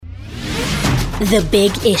The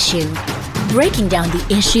Big Issue. Breaking down the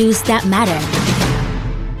issues that matter.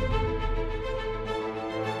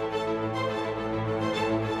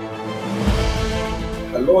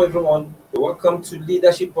 Hello everyone, welcome to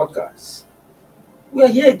Leadership Podcast. We are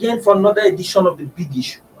here again for another edition of The Big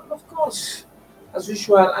Issue. And of course, as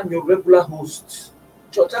usual, I'm your regular host.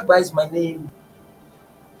 George Agba is my name.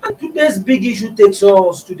 And today's big issue takes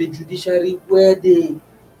us to the judiciary where the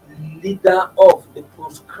leader of the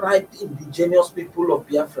proscribed indigenous people of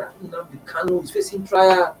Biafra, Nnamdi Kanu, is facing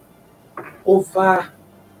trial over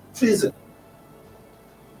treason.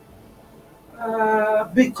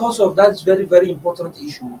 Because of that very, very important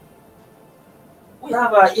issue, we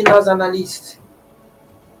have our in-house analyst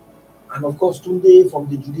and of course Tunde from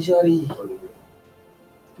the judiciary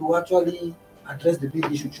to actually address the big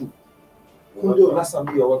issue too. Tunde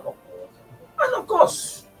Olasambi, you're welcome. And of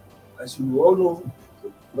course, as you all know,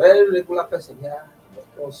 very regular person here,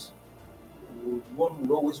 of course, one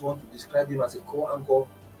would always want to describe him as a co-anchor.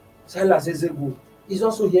 Silas Ezegu is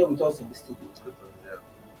also here with us in the studio.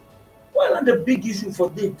 Well, and the big issue for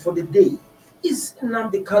the day is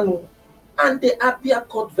Nnamdi Kanu and the Abia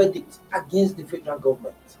court verdict against the federal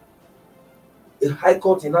government. The High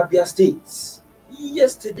Court in Abia State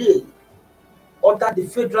yesterday ordered the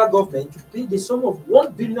federal government to pay the sum of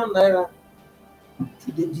 1 billion naira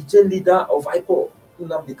to the detained leader of IPOB,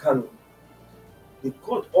 Nnamdi Kanu. The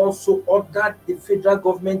court also ordered the federal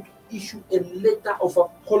government to issue a letter of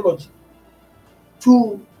apology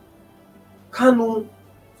to Kanu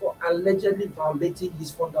for allegedly violating his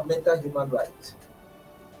fundamental human rights.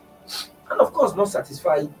 And of course, not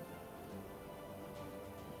satisfied,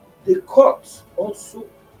 the court also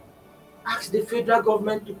asked the federal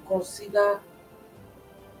government to consider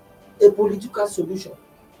a political solution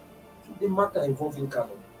to the matter involving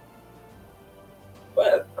Kanu.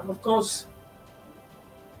 Well, and of course,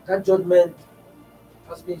 that judgment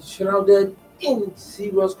has been shrouded in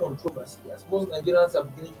serious controversy, as most Nigerians are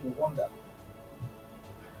beginning to wonder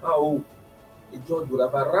how a judge would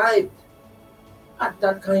have arrived at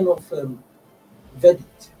that kind of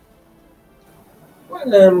verdict.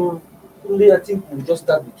 Well, only I think we'll just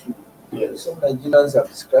start with you. Yes. Some Nigerians have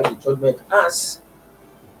described the judgment as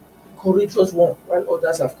a courageous one, while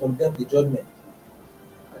others have condemned the judgment.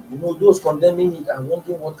 And those condemning it are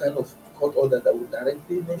wondering what kind of court order that would direct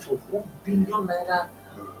payment of 1 billion naira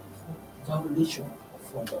for violation of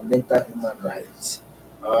fundamental human rights.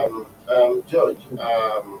 George,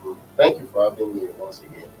 thank you for having me once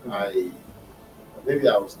again. Maybe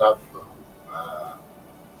I will start from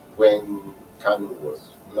when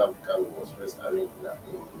Nnamdi Kanu was first arraigned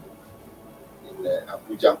in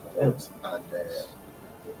Abuja court, and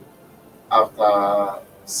after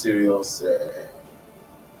serious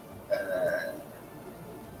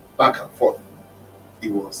back and forth, he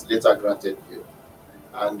was later granted bail.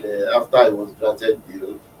 And after he was granted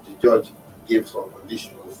bail, the judge gave some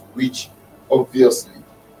conditions, which obviously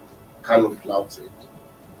Kanu flouted.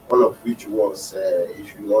 One of which was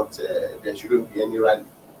there shouldn't be any rally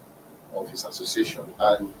of his association.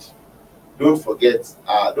 And don't forget,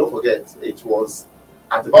 it was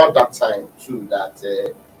at about that time too that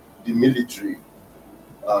the military,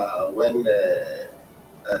 when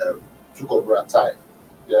Tukur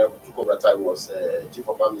Buratai was chief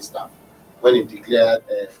of army staff, when he declared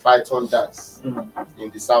Python dance in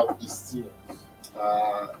the southeast.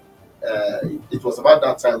 It was about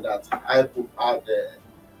that time that IPOB had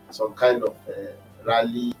some kind of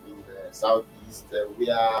rally in the southeast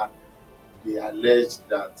where they alleged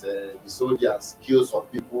that the soldiers killed some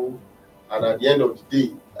people, and at the end of the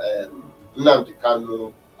day, Nnamdi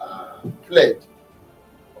Kanu fled.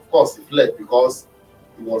 Of course, he fled because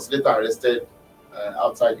he was later arrested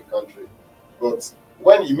outside the country. But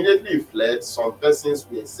when immediately he fled, some persons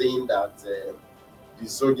were saying that the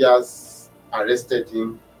soldiers arrested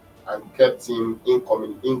him and kept him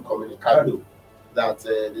incommunicado, that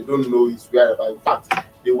they don't know his whereabouts. In fact,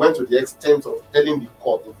 they went to the extent of telling the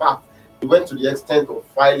court. In fact, they went to the extent of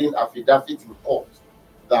filing affidavit in court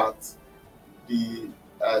that the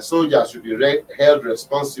soldiers should be held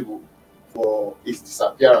responsible for his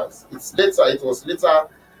disappearance. It was later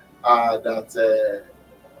that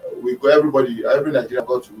every Nigerian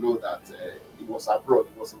got to know that he was abroad.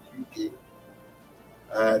 He was in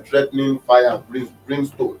UK, threatening fire and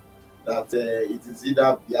brimstone, that it is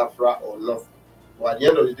either Biafra or nothing. But at the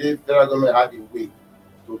end of the day, the federal government had a way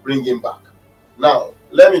to bring him back. Now,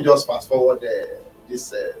 let me just fast forward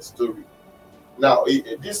this story. Now,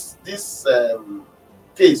 this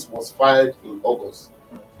case was filed in August.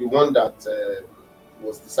 The one that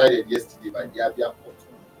was decided yesterday by the Abia court.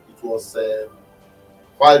 It was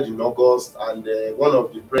filed in August, and one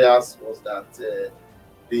of the prayers was that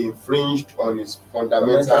they infringed on his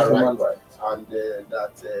fundamental human rights, and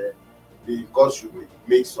that the court should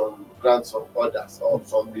make some grants of orders or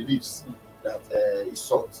some reliefs that he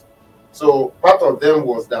sought. So part of them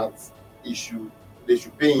was that they should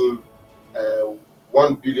pay him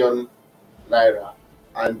 1 billion naira,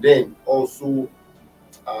 and then also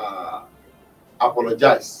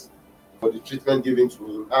apologize for the treatment given to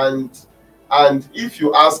him. And if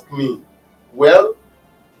you ask me, well,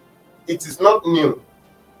 it is not new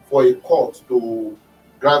for a court to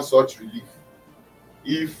grant such relief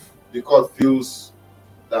if the court feels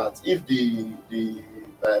that if the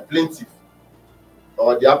plaintiff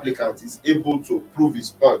or the applicant is able to prove his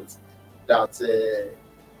point that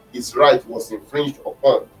his right was infringed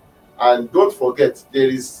upon. And don't forget, there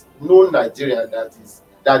is no Nigerian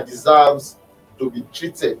that deserves to be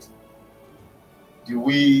treated the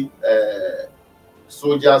way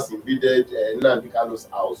soldiers invaded Nnamdi Kanu's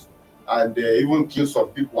house and even killed some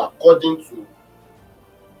people according to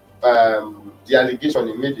the allegation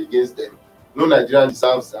he made against them. No Nigerian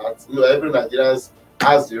deserves that. Every Nigerian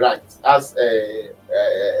has the right.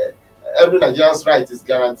 Every Nigerian's right is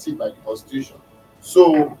guaranteed by the Constitution.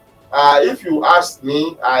 So, if you ask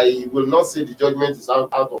me, I will not say the judgment is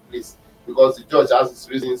out of place, because the judge has his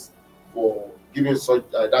reasons for giving such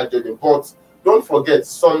that judgment. But don't forget,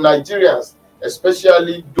 some Nigerians,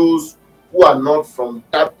 especially those who are not from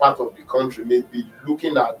that part of the country, may be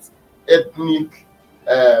looking at ethnic,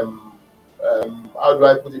 how do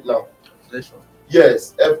I put it now? Affiliation.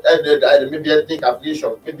 Yes, maybe ethnic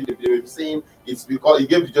affiliation. Maybe they may be saying it's because he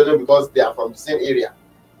gave the judgment because they are from the same area.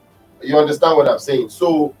 You understand what I'm saying?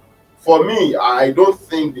 So, for me, I don't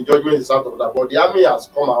think the judgment is out of that. But the army has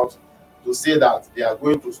come out to say that they are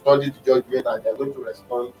going to study the judgment and they are going to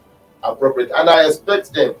respond appropriately. And I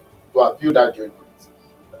expect them to appeal that judgment.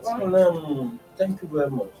 Well, thank you very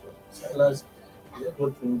much. Silas,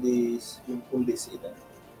 what Tunde say that.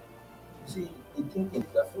 You see, the thinking is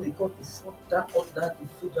that for the court to further order the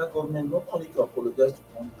federal government not only to apologize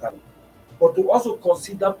to Nnamdi, but to also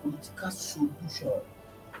consider political solution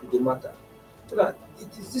to the matter. So that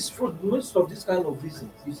it is this for the most of this kind of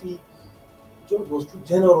reasons. You see, the judge was too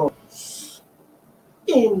generous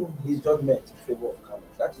in his judgment in favor of Kanu.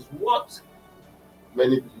 That is what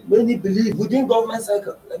many believe within government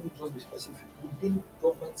cycle. Let me just be specific. Within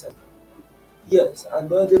government cycle. Yes, and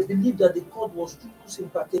they believe that the court was too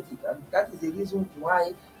sympathetic, and that is the reason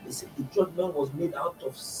why they say the judgment was made out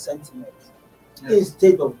of sentiment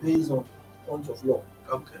instead of based on point of law.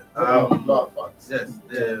 Okay. Not facts. Yes.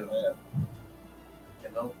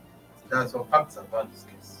 There are some facts about this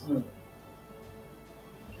case. The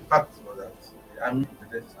fact was that the army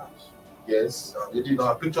invaded his house. Yes, There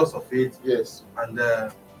are pictures of it. yes, And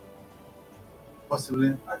possibly,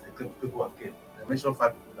 as they claim, people were killed. They mentioned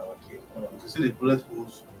 5 people that were killed. You see the bullet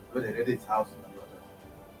holes where they raided his house and all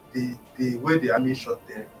that. The way the army shot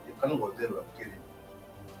there, the Kanu was there, were killing.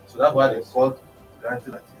 So that's why they called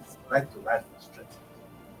granting that his right to life was threatened.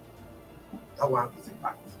 That one is a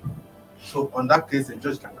fact. So on that case, the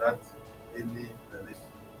judge can grant any relief.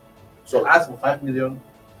 So ask for 5 billion,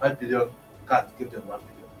 God gave them 1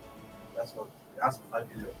 billion. That's what they asked for 5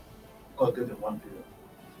 billion. God gave them 1 billion.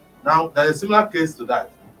 Now there's a similar case to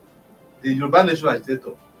that. The Yoruba Nation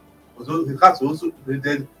agitator his house was also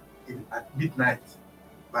raided at midnight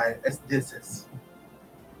by SDSS.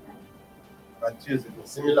 About 2 years ago.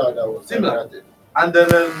 similar that was granted. And then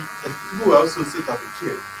people were also set up in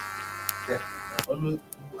jail. Yeah, almost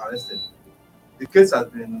arrested. The case has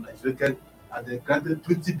been adjudicated and they granted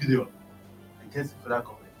 20 billion against the federal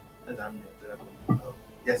government.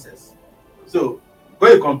 Yes. So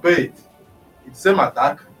when you compare it, it's the same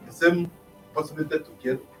attack, the same possibility to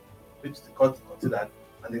kill, which the court considered,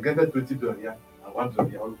 and they granted 20 billion here and 1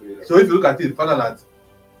 billion here. So if you look at it, you find out that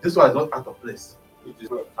this one is not out of place. It is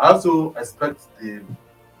not. I also expect the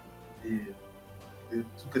 2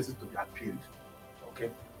 cases to be appealed. Okay,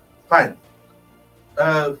 fine.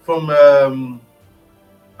 From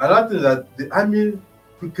another thing that the army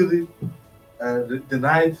quickly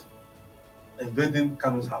denied invading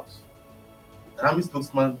Kanu's house. The army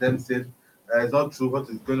spokesman then said it's not true. What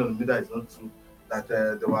is going on in the media is not true. That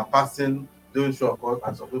they were passing, doing show of course,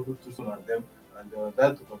 and some people took some on them, and they were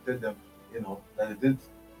trying to protect them. That they didn't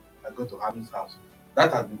go to Kanu's house.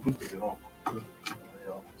 That has been proved to be wrong.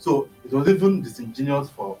 So it was even disingenuous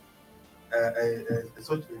for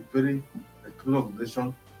such a very criminal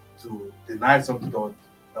organization to deny something that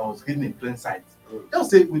was hidden in plain sight. They'll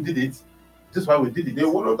say we did it. This is why we did it. They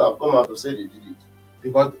wouldn't have come out to say they did it.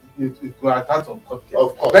 Because it could attack on court case.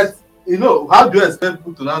 Of course. But how do you expect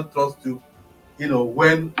people to now trust you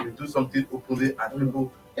when they do something openly and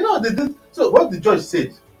people, they did. So what the judge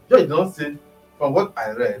said, judge did not say, from what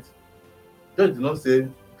I read, judge did not say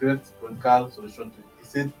great political solution to it. He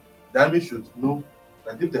said the army should know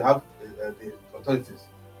that if they have the authorities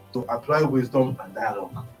to apply wisdom and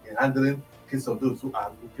dialogue in handling cases of those who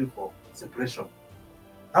are looking for separation.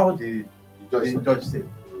 That's what the judge said.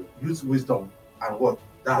 Use wisdom and what?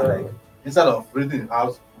 Dialogue. Instead of raiding the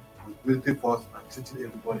house with military force and shooting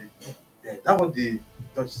everybody. Yeah, that's what the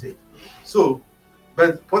judge said. So,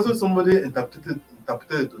 but possibly somebody interpreted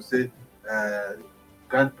it to say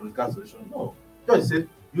grant political solution. No. Judge said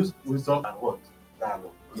use wisdom and what?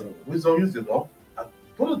 Dialogue. Wisdom, use the law and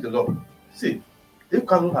follow the law. See, if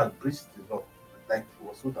Kanu had breached the law, like he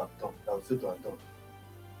was said to have done,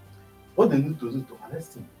 what they need to do is to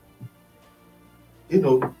arrest him.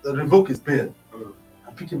 Revoke his bail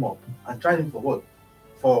and pick him up and try him for what?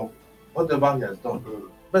 For whatever he has done.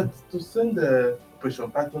 But to send the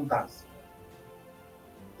Operation Python dance,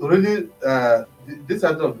 already this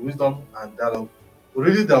idea of wisdom and dialogue,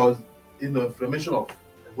 already there was inflammation of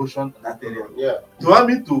emotion in that area. Yeah. To have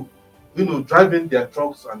me to drive in their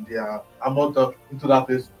trucks and their armored trucks into that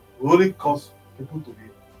place will only cause people to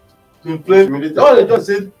inflame. All they just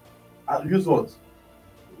said, use what?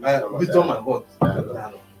 Wisdom and what?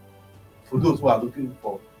 Dialogue. For those who are looking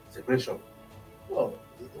for separation. Well,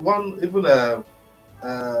 it's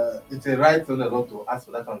a right on the law to ask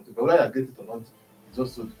for that kind of thing. But whether I get it or not, it's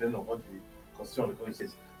also depending on what the constitution of the country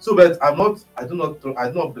says. So, but I do not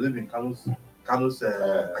believe in Kanu's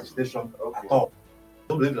agitation at all. I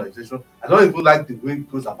don't believe in agitation. I don't even like the way he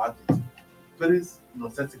goes about it. Very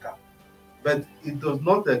nonsensical. But it does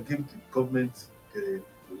not give the government the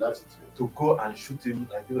to go and shoot him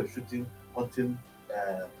like shooting hunting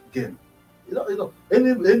game.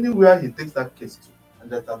 Anywhere he takes that case to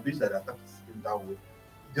and establish that attack him that way,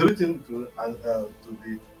 the only thing to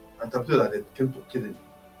be interpreted that they came to kill him.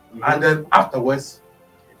 And then afterwards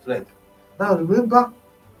he fled. Now remember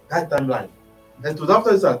that timeline. It was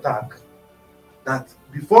after this attack that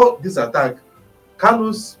before this attack,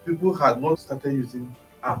 Kanu's people had not started using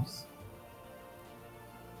arms.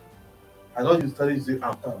 They had not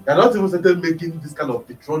even started making this kind of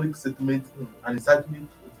patriotic statements and incitement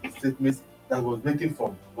statements that was making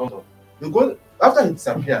from London. Because after he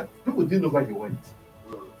disappeared, people didn't know where he went.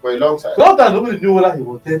 For a long time. For a long time, nobody knew whether he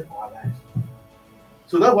was dead or alive.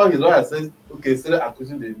 So that's why his lawyer says, okay, instead of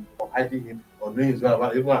accusing them of hiding him or knowing his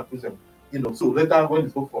whereabouts, even accuse him. So later when he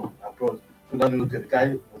spoke from abroad, the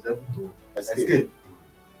guy was able to escape.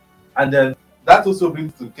 And then that also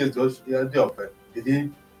brings to the case the idea of did he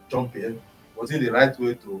jump in? Was it the right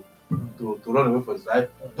way to run away for his life?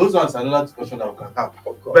 Those ones are another discussion that we can have.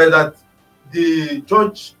 But that the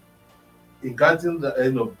judge in granting the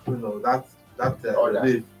relief,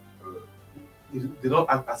 they don't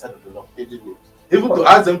act outside of the law. Even to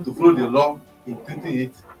ask them to follow the law in treating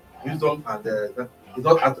it, wisdom and they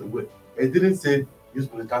don't act the way. It didn't say use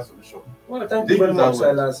political solution. Well, thank you very much,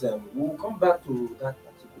 Silas. We'll come back to that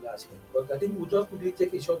particular aspect, but I think we'll just quickly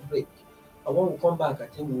take a short break. And when we come back, I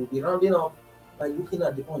think we'll be rounding up by looking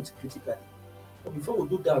at the points critically. But before we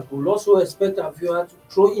do that, we'll also expect our viewer to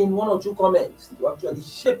throw in one or two comments to actually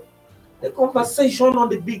shape the conversation on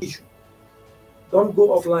the big issue. Don't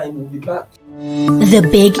go offline, we'll be back. The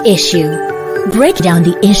big issue. Break down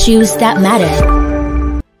the issues that matter.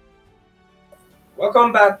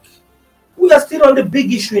 Welcome back. We are still on the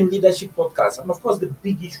big issue in Leadership Podcast. And of course, the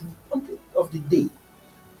big issue of the day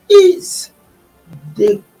is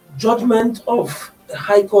the judgment of the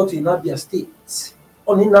High Court in Abia State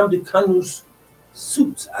on Nnamdi Kanu's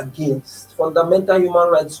suit against fundamental human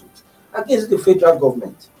rights suit against the federal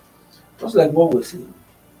government. Just like what we're saying,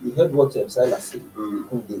 you heard what Silas said,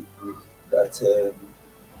 that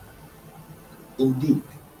indeed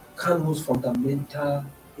Kanu's fundamental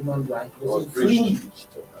human right was infringed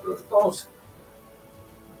because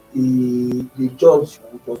the judge,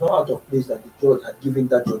 it was not out of place that the judge had given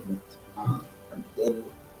that judgment. And then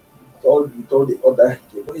with all the other,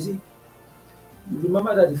 but you see, you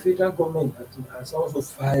remember that the federal government has also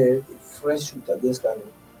filed a fresh suit against Kanu,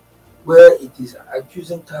 where it is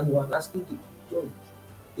accusing Kanu and asking the judge,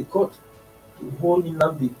 the court, to hold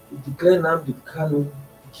Nnamdi, to declare Nnamdi Kanu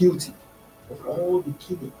guilty of all the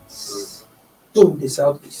killings in the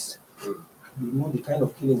southeast. You know the kind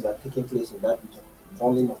of killings that are taking place in that region,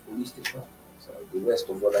 involving of police stations, so the rest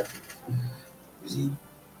of other things. You see,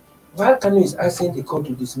 while Kanu is asking the court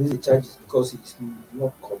to dismiss the charges because he's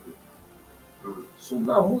not culpable. So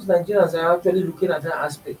now most Nigerians are actually looking at that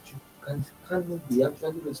aspect. Can Kanu be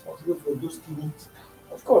actually responsible for those killings?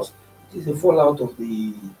 Of course, it is a fallout of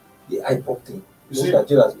the IPOB thing. see,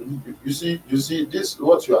 Nigerians believe. you see, this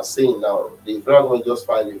what you are saying now. The federal government just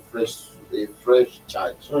filed a fresh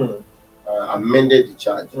charge, amended the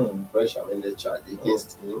charge, fresh amended charge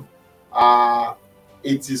against him.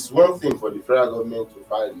 It is one thing for the federal government to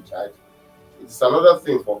file the charge. It is another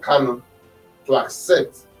thing for Kanu to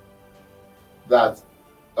accept that,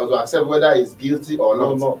 or to accept whether he's guilty or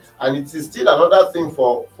not. And it is still another thing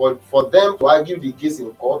for them to argue the case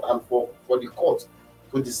in court, and for the court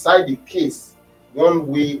to decide the case one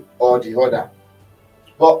way or the other.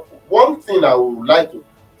 But one thing I would like to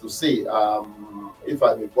say, if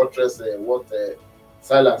I may buttress what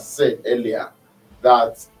Silas said earlier,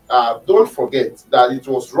 that don't forget that it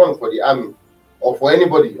was wrong for the army, or for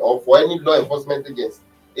anybody, or for any law enforcement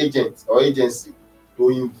agent or agency to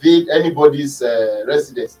invade anybody's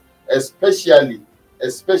residence, especially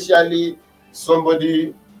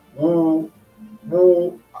somebody who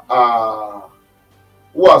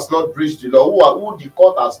has not breached the law, who the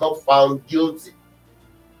court has not found guilty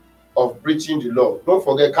of breaching the law. Don't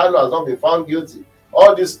forget, Kanu has not been found guilty.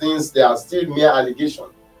 All these things, they are still mere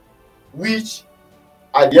allegations, which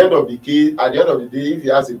at the end of the day, if he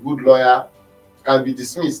has a good lawyer, can be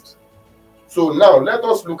dismissed. So now let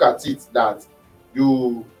us look at it that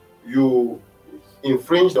you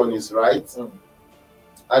infringed on his rights, and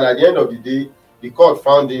at the end of the day, the court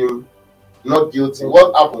found him not guilty.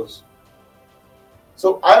 What happens?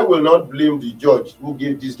 So I will not blame the judge who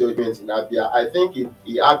gave this judgment in Abia. I think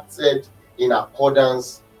he acted in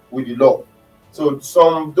accordance with the law. So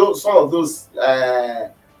some of those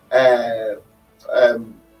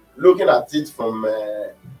looking at it from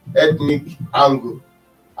ethnic angle,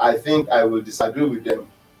 I think I will disagree with them.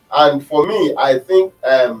 And for me, I think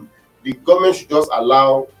the government should just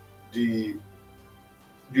allow the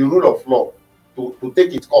rule of law to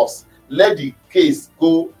take its course. Let the case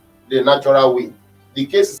go the natural way. The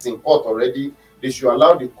case is in court already. They should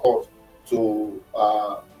allow the court to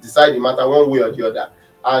decide the matter one way or the other.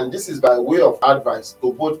 And this is by way of advice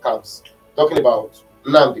to both camps, talking about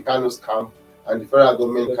Nnamdi Kanu's camp and the federal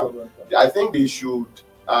government camp. I think they should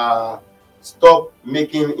stop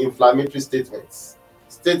making inflammatory statements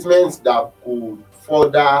that could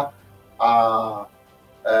further how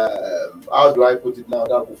do I put it now,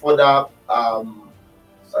 that could further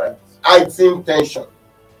heighten tension.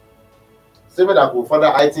 Statement that could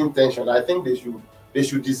further heighten tension. I think they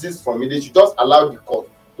should desist from it. They should just allow the court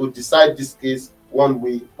to decide this case one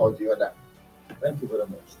way or the other. Thank you very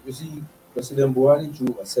much. You see, President Buhari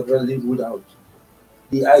too has severally ruled out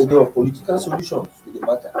the idea of political solutions to the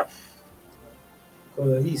matter.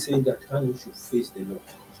 He said that Kanu should face the law.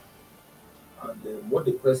 And what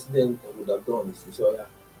the president would have done is to say,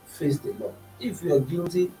 face the law. If you are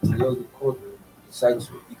guilty, the court will decide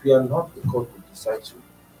so. If you are not, the court will decide so.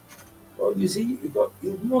 But you see,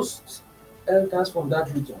 most elders from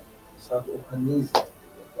that region, South Ohanese,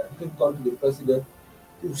 didn't come to the president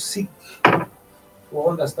to seek for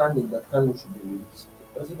understanding that Kanu should be released.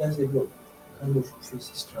 The president said, look, Kanu should face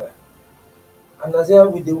his trial. And as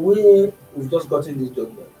with the way we've just gotten this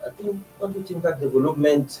judgment, don't you think that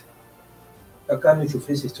development that Kanu should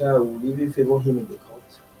face his trial will even favor him in the court?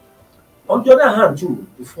 On the other hand, too,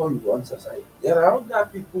 before you answer, there are other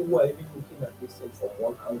people who are even looking at this thing from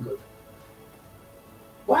one angle.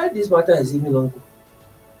 Why this matter is even ongoing?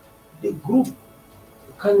 The group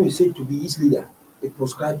Kanu is said to be his leader, the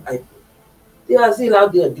proscribed IPOB. They are still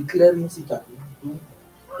out there declaring it that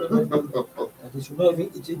they should not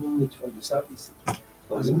even eat any meat from the southeast.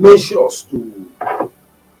 As measures to,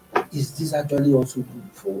 is this actually also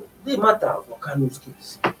good for the matter for Kanu's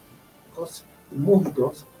case? Because the more he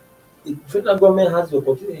does, the federal government has the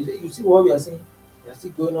opportunity. You see what we are saying? They are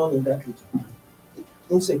still going on in that region.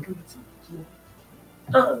 Insecurity.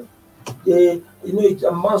 And it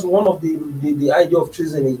amounts, one of the idea of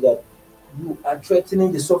treason is that you are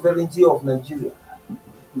threatening the sovereignty of Nigeria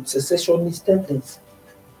with secessionist tendency.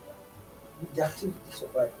 With the activities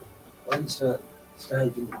of IPOB. Why is that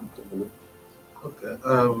even developed? Okay.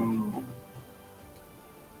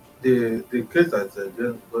 The case that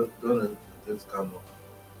done against Kanu,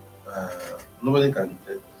 nobody can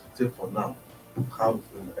say for now how it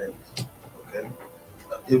will end. Okay.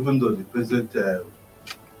 Even though the president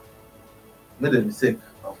made a mistake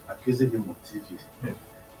of accusing him on TV.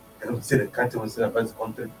 And say the can't even say about his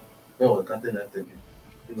content. Where was the content that taken?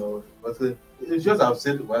 But it's just I've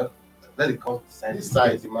said, well, let the court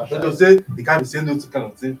decide. But they say he can't be saying those kind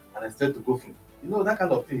of thing and instead to go through. That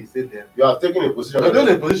kind of thing he said there. You are taking a position. You're doing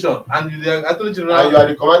a position, and the Attorney General. And you are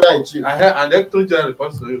the Commander in Chief. And the Attorney General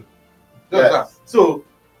reports to you. Yes. So,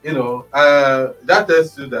 that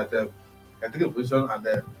tells you that you're taking a position,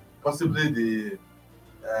 and possibly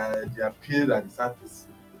they appeared at the surface.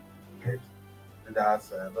 Okay.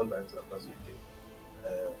 That's not going to across UK.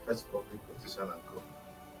 First public position and go.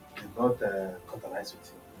 Did not contalize with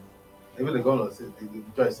him. Even the governor said, the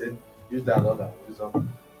judge said, use that law and wisdom.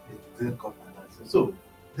 It didn't contalize. So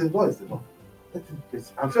the law is the law. Let him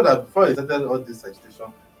face. I'm sure that before he started all this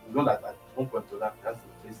agitation, you know that at one point or that he has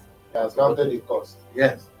to face. He has counted the cost.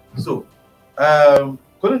 Yes. So,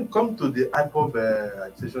 couldn't come to the IPOB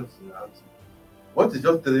agitation scenario. What is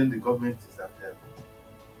just telling the government is that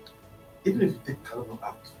even if you take Kanu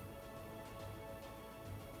out,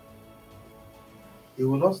 it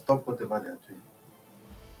will not stop whatever they are doing.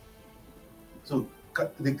 So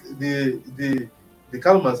the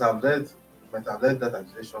Kanu might have led that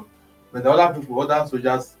agitation, but the other people, other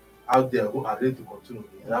soldiers out there who are ready to continue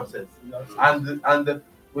in absence. And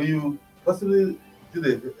when you possibly did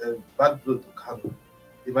a bad blow to Kanu,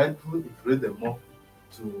 it might influence them more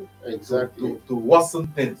to worsen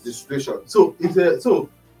things. The situation. So it's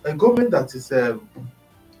a government that is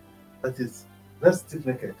less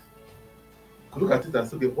stiff-necked could look at it and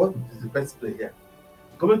say, okay, what is the best play here?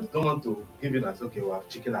 The government don't want to give in and say, okay, we have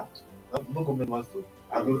chicken out. No government wants to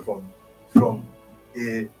argue from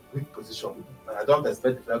a weak position. And I don't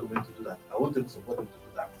expect the federal government to do that. I want them to support them to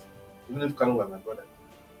do that, even if Kanu were my brother.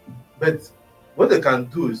 But what they can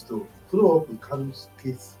do is to follow up with Kanu's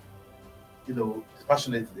case,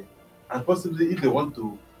 dispassionately, and possibly if they want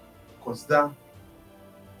to consider,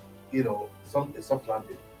 a soft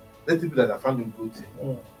landing, let it be that I found him guilty.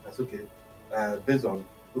 That's okay. Based on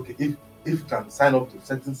if you can sign up to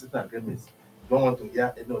certain agreements, you don't want to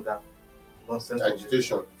hear any other nonsense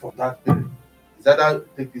agitation from that period. It's either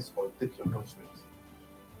take this or take your punishment.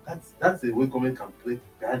 That's the way government can play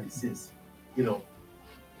behind the scenes,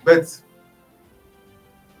 But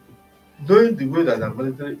knowing the way that the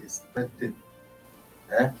military is spreading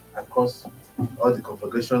across all the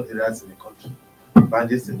configuration areas in the country,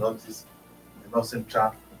 bandits in northeast, the north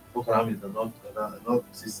central, Boko Haram in the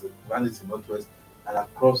northeast, bandits in northwest, and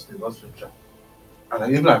across the north central,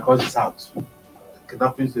 and even across the south,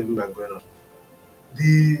 kidnappings everywhere going on.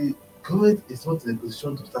 The government is not in a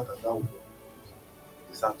position to start another war.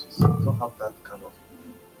 The southeast don't have that kind of,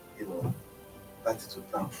 attitude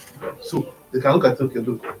now. So they can look at it, okay,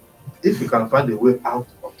 look, if we can find a way out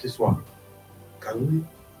of this one, can we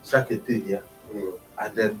strike a deal here?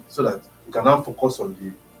 And then so that we can now focus on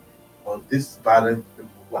this violent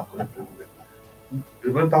people who are going to them.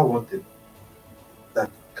 Remember one thing, that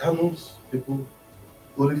Kanu's people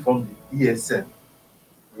only formed the ESN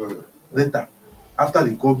later, after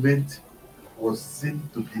the government was seen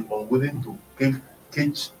to be unwilling to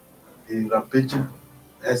cage the rampaging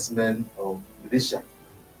herdsmen of militia,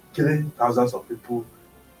 killing thousands of people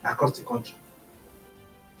across the country.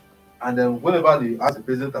 And then whenever they ask the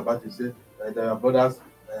president about it, say their brothers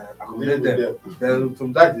accommodate them. Then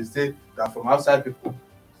from that they say that from outside people.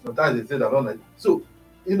 Sometimes they say that not like so.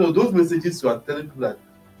 Those messages you are telling people that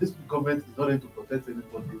this government is not going to protect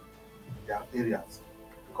anybody in their areas,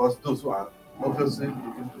 because those who are obviously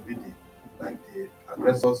looking to be the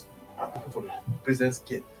aggressors are people from the president's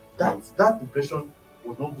care. That impression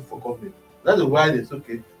was not good for government. That's why it's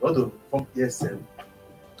okay not to form ESM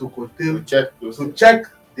to curtail, to check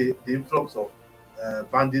the influx of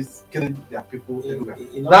bandits killing their people everywhere.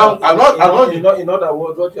 In other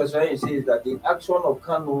words, what you're trying to say is that the action of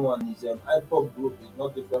Kanu and his IPOB group is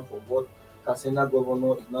not different from what Katsina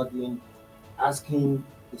governor is not doing, asking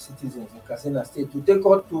the citizens in Katsina state to take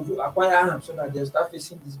out to acquire arms so that they start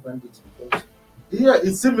facing these bandits. Because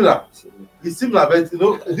it's similar. It's similar, but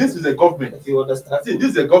this is a government. You understand? See,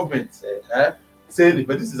 this is a government saying it,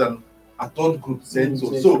 but this is a third group saying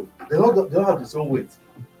so. So they don't have the same weight.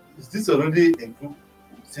 Is this already a group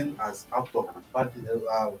seen as out of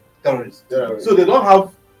terrorists? So they don't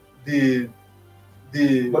have the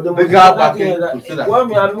legal backing to say that.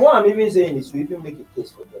 What I'm even saying is to even make a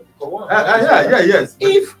case for them. Because yes.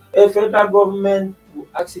 If a federal government will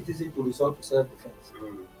ask citizens to resort to self-defense,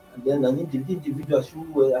 and then an individuals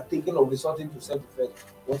who are thinking of resorting to self-defense,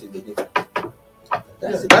 what is the difference?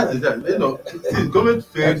 That's the government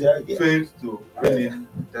failed to bring in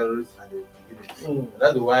terrorists at the beginning.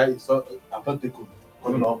 That's why it's so Atletico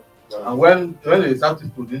coming up. And when the South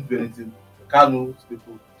people didn't do anything, the Kanu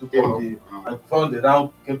people took on and found the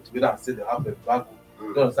round came together and said they have a bag.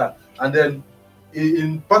 You understand? And then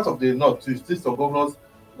in part of the north, too, still some governors,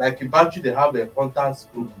 like in Bantry, they have a hunters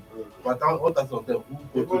group. But hunters of them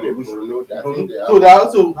who go to the bush. So they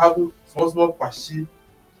also have small Kwashi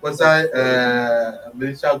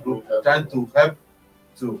militia group trying to help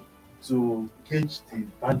to cage the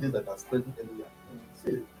bandits that are spreading everywhere.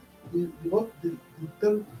 See,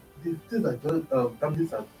 the things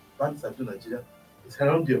that bandits are doing in Nigeria is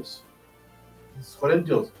horrendous. It's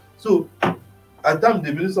horrendous. So at that time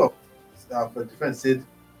the Minister of Defense said,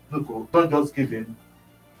 look, don't just give in,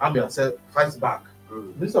 arm yourself, fight back.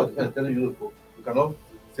 Minister of Defense telling you, look, you cannot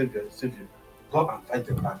save you. Go and fight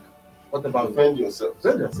them back. What about defend yourself?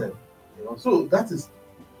 Defend yourself. So that is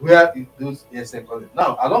where those ESN call it.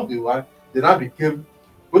 Now, along the way, they now became,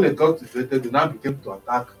 when they got situated, they now became to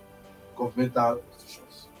attack governmental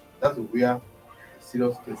institutions. That's where a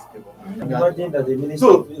serious case came up. Imagine that the minister.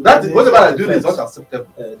 So that is whatever I do is not acceptable.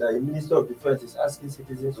 That the Minister of Defense is asking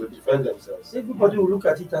citizens To defend themselves. Everybody will look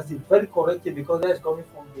at it as a very correct thing because that is coming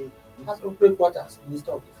from the appropriate quarters,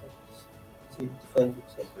 Minister of Defense. To defend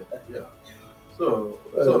himself. Yeah. So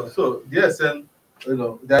the ESN,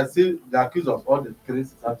 they're accused of all the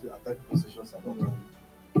crimes attacking positions and all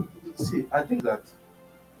that. See, I think that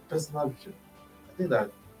personal vision, I think that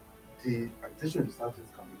the accusation of the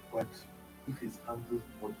Southeast can be quite if it's handled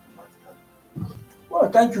more diplomatically. Well,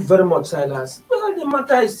 thank you very much, Silas. Well, the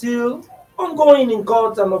matter is still ongoing in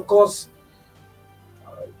court, and of course,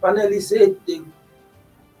 panelists said the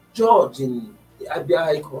judge in the IBI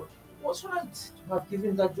High Court was right to have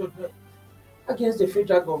given that judgment against the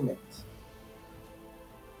federal government.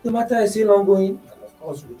 The matter is still ongoing, and of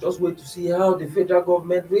course, we just wait to see how the federal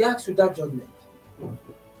government reacts to that judgment.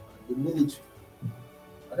 The military,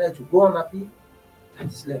 whether to go on appeal, that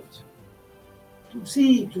is left to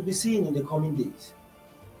be seen in the coming days.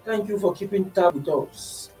 Thank you for keeping tab with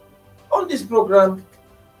us on this program,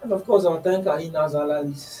 and of course, I'll thank our in-house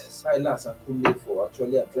analyst Silas Akunle for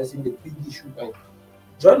actually addressing the big issue.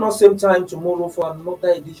 Join us same time tomorrow for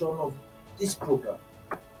another edition of this program.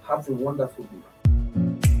 Have a wonderful day.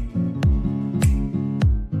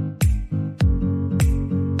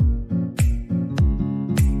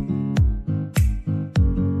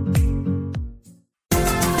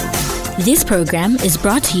 This program is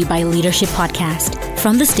brought to you by Leadership Podcast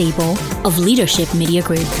from the stable of Leadership Media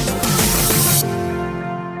Group.